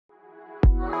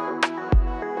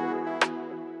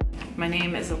My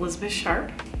name is Elizabeth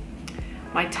Sharp.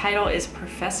 My title is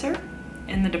Professor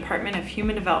in the Department of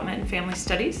Human Development and Family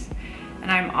Studies, and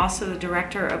I'm also the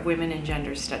Director of Women and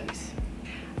Gender Studies.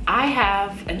 I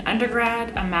have an undergrad,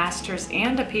 a master's,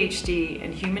 and a PhD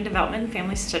in Human Development and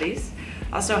Family Studies.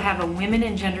 I also have a Women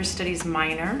and Gender Studies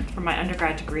minor for my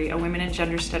undergrad degree, a Women and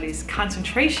Gender Studies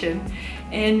concentration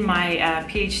in my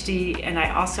PhD, and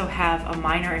I also have a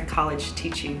minor in college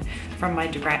teaching from my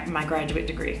graduate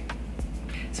degree.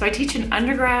 So I teach an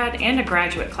undergrad and a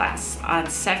graduate class on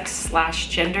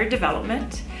sex/gender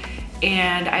development,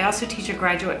 and I also teach a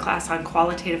graduate class on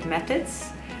qualitative methods.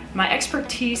 My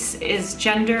expertise is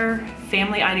gender,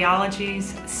 family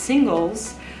ideologies,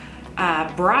 singles,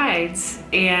 brides,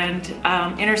 and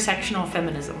intersectional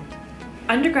feminism.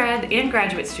 Undergrad and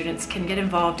graduate students can get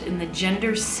involved in the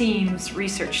Gender SEAMS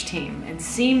research team, and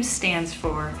SEAMS stands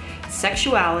for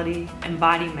Sexuality,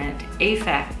 Embodiment,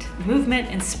 Affect, Movement,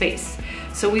 and Space.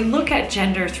 So we look at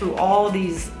gender through all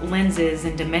these lenses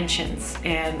and dimensions,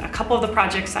 and a couple of the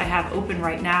projects I have open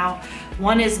right now.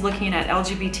 One is looking at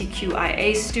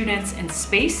LGBTQIA students and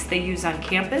space they use on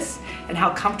campus and how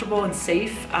comfortable and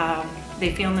safe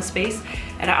they feel in the space.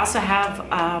 And I also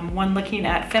have one looking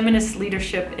at feminist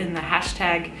leadership in the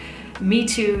hashtag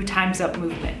 #MeToo Time's Up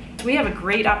movement. We have a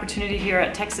great opportunity here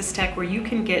at Texas Tech where you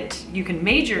can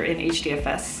major in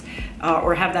HDFS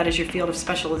or have that as your field of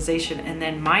specialization, and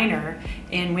then minor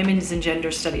in Women's and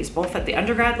Gender Studies, both at the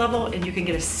undergrad level, and you can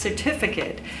get a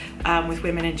certificate with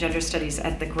Women and Gender Studies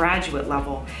at the graduate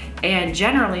level. And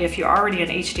generally, if you're already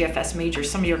an HDFS major,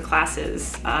 some of your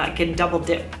classes can double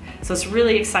dip. So it's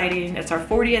really exciting. It's our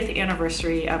 40th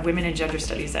anniversary of Women and Gender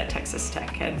Studies at Texas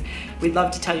Tech, and we'd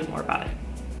love to tell you more about it.